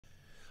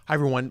Hi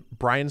everyone,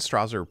 Brian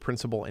Strouser,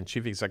 Principal and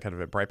Chief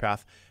Executive at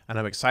Bryghtpath, and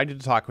I'm excited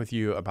to talk with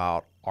you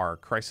about our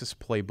Crisis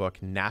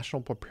Playbook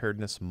National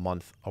Preparedness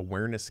Month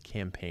Awareness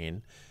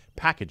Campaign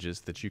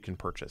packages that you can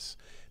purchase.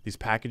 These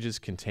packages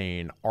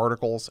contain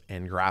articles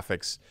and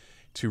graphics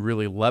to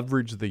really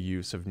leverage the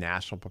use of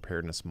National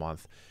Preparedness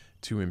Month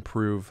to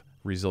improve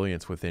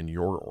resilience within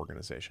your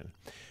organization.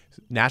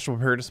 National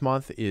Preparedness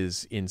Month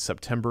is in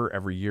September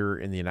every year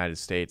in the United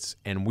States,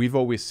 and we've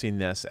always seen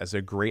this as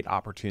a great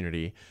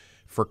opportunity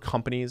for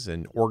companies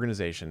and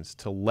organizations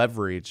to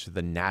leverage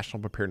the National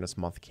Preparedness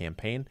Month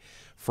campaign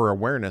for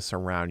awareness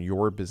around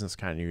your business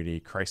continuity,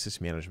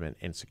 crisis management,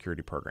 and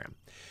security program.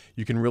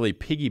 You can really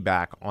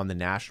piggyback on the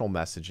national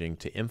messaging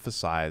to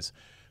emphasize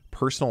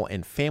personal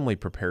and family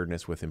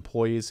preparedness with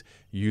employees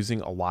using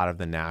a lot of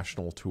the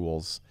national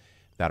tools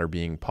that are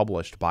being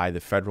published by the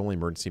Federal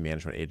Emergency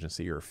Management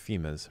Agency, or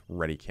FEMA's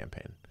READY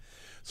campaign.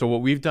 So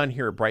what we've done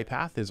here at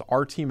Bryghtpath is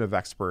our team of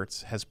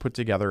experts has put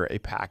together a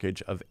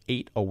package of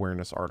 8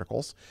 awareness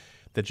articles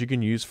that you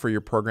can use for your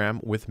program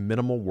with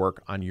minimal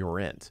work on your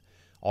end.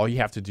 All you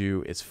have to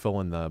do is fill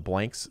in the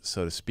blanks,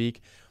 so to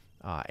speak,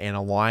 and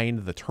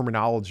align the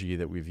terminology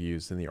that we've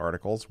used in the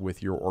articles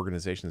with your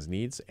organization's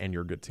needs, and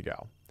you're good to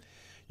go.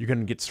 You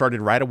can get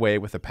started right away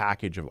with a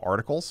package of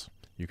articles.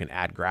 You can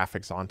add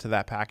graphics onto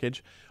that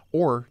package,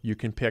 or you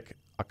can pick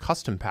a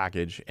custom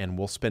package, and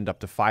we'll spend up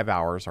to 5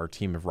 hours, our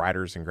team of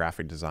writers and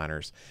graphic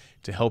designers,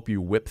 to help you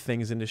whip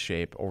things into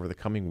shape over the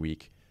coming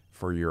week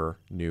for your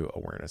new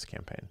awareness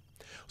campaign.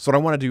 So what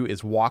I want to do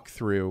is walk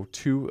through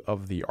 2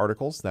 of the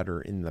articles that are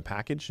in the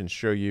package and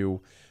show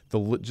you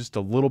just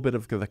a little bit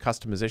of the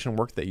customization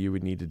work that you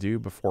would need to do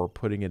before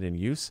putting it in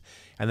use,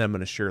 and then I'm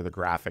going to share the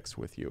graphics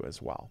with you as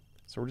well.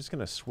 So we're just going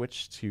to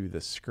switch to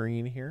the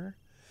screen here.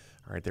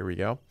 All right, there we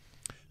go.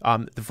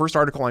 The first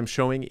article I'm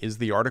showing is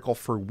the article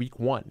for week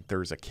 1.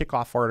 There's a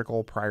kickoff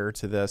article prior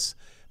to this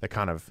that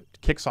kind of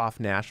kicks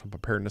off National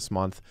Preparedness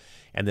Month.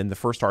 And then the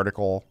first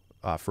article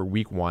for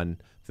week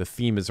 1, the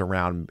theme is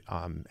around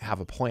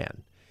have a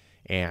plan.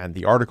 And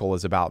the article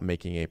is about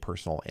making a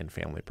personal and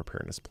family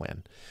preparedness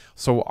plan.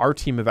 So our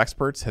team of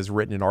experts has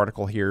written an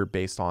article here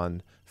based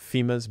on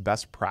FEMA's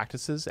best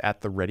practices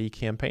at the READY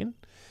campaign.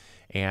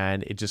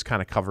 And it just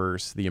kind of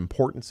covers the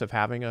importance of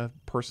having a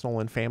personal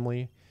and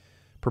family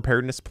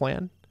preparedness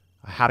plan,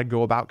 how to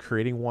go about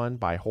creating one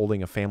by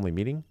holding a family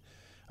meeting,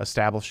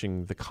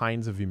 establishing the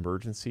kinds of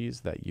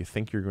emergencies that you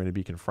think you're going to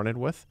be confronted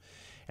with,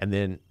 and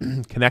then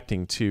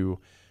connecting to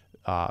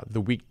the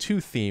week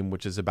 2 theme,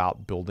 which is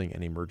about building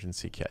an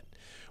emergency kit.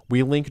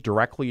 We link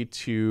directly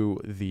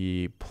to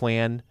the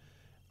plan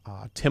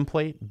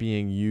template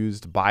being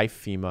used by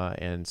FEMA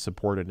and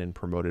supported and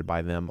promoted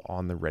by them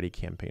on the READY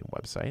campaign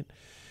website.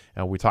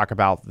 We talk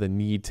about the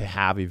need to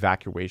have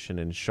evacuation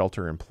and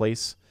shelter in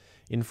place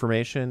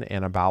information,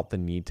 and about the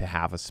need to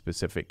have a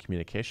specific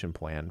communication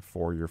plan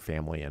for your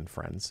family and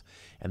friends,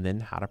 and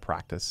then how to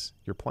practice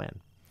your plan.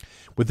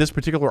 With this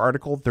particular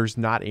article, there's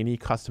not any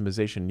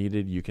customization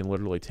needed. You can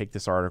literally take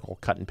this article,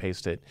 cut and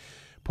paste it,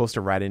 post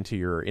it right into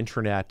your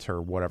intranet or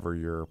whatever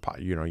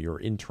your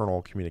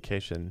internal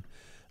communication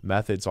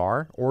methods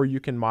are, or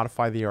you can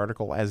modify the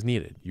article as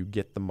needed. You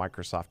get the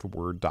Microsoft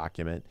Word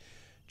document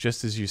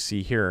just as you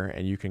see here,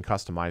 and you can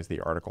customize the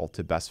article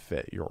to best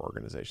fit your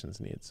organization's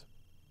needs.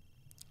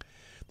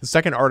 The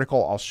second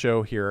article I'll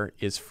show here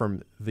is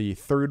from the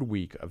 3rd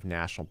week of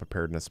National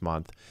Preparedness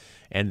Month,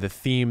 and the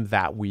theme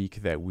that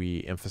week that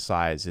we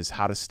emphasize is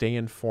how to stay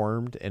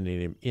informed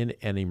in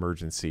an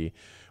emergency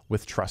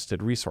with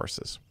trusted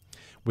resources.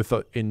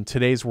 In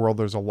today's world,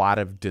 there's a lot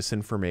of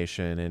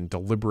disinformation and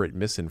deliberate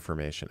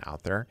misinformation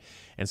out there,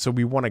 and so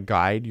we want to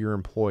guide your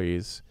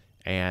employees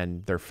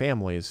and their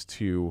families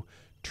to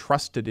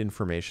trusted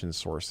information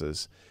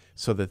sources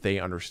so that they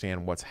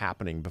understand what's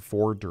happening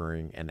before,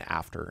 during, and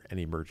after an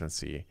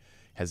emergency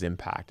has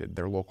impacted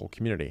their local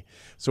community.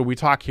 So we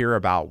talk here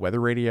about weather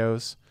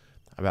radios,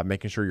 about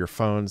making sure your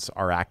phones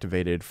are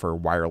activated for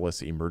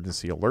wireless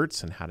emergency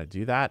alerts and how to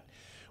do that.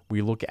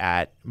 We look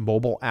at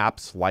mobile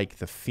apps like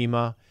the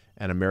FEMA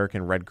and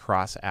American Red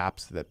Cross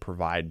apps that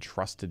provide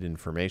trusted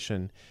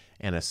information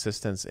and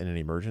assistance in an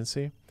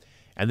emergency,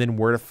 and then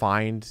where to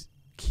find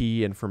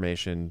key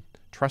information,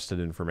 trusted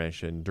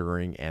information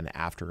during and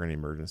after an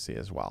emergency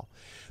as well.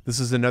 This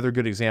is another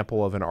good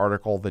example of an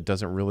article that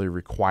doesn't really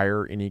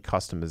require any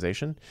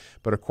customization,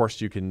 but of course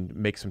you can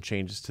make some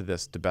changes to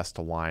this to best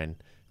align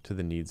to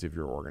the needs of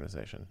your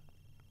organization.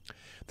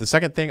 The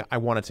second thing I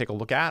want to take a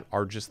look at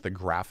are just the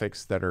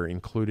graphics that are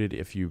included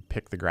if you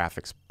pick the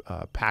graphics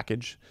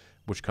package,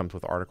 which comes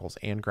with articles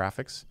and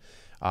graphics.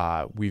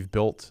 We've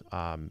built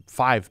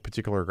 5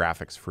 particular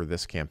graphics for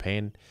this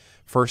campaign.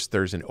 First,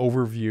 there's an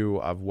overview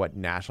of what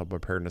National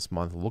Preparedness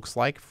Month looks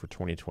like for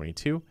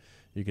 2022.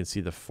 You can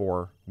see the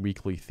 4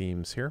 weekly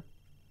themes here.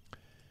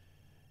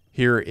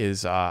 Here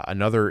is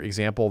another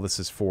example. This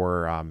is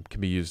for,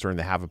 can be used during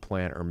the Have a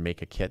Plan or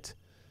Make a Kit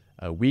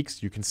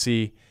weeks. You can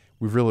see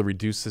we've really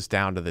reduced this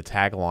down to the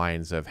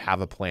taglines of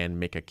Have a Plan,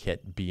 Make a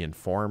Kit, Be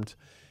Informed.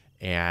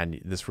 And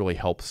this really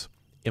helps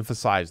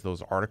emphasize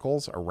those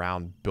articles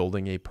around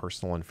building a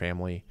personal and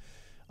family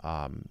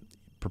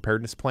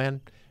preparedness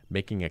plan,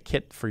 making a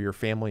kit for your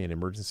family, an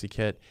emergency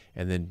kit,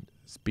 and then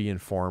be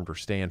informed or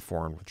stay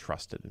informed with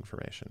trusted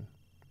information.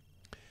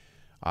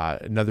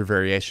 Another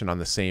variation on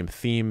the same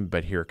theme,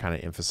 but here kind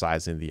of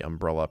emphasizing the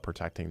umbrella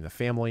protecting the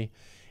family.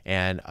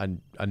 And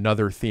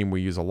another theme we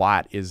use a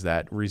lot is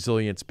that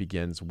resilience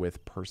begins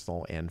with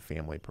personal and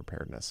family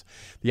preparedness.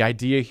 The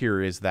idea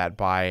here is that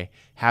by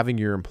having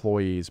your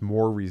employees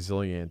more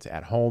resilient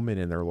at home and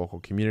in their local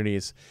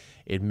communities,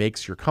 it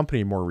makes your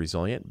company more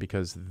resilient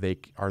because they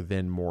are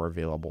then more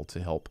available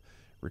to help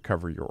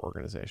recover your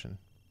organization.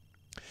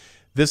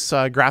 This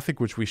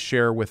graphic, which we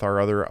share with our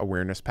other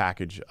awareness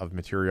package of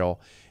material,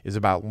 is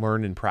about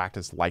learn and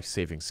practice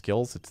life-saving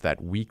skills. It's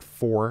that week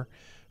 4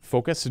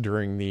 focus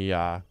during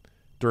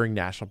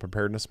National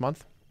Preparedness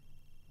Month.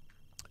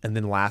 And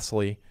then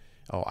lastly,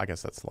 I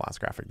guess that's the last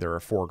graphic. There are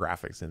 4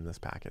 graphics in this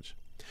package.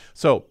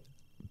 So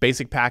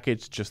basic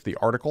package, just the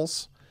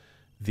articles.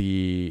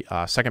 The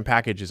second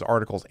package is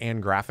articles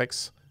and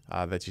graphics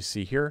that you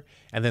see here.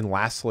 And then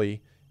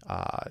lastly,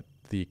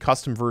 the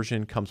custom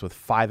version comes with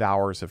 5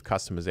 hours of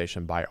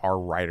customization by our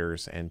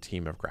writers and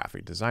team of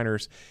graphic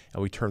designers,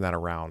 and we turn that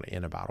around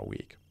in about a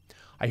week.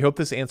 I hope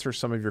this answers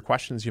some of your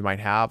questions you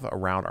might have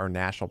around our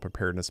National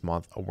Preparedness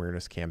Month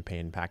awareness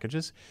campaign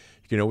packages.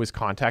 You can always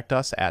contact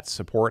us at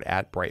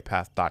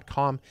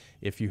support@bryghtpath.com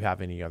if you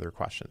have any other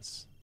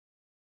questions.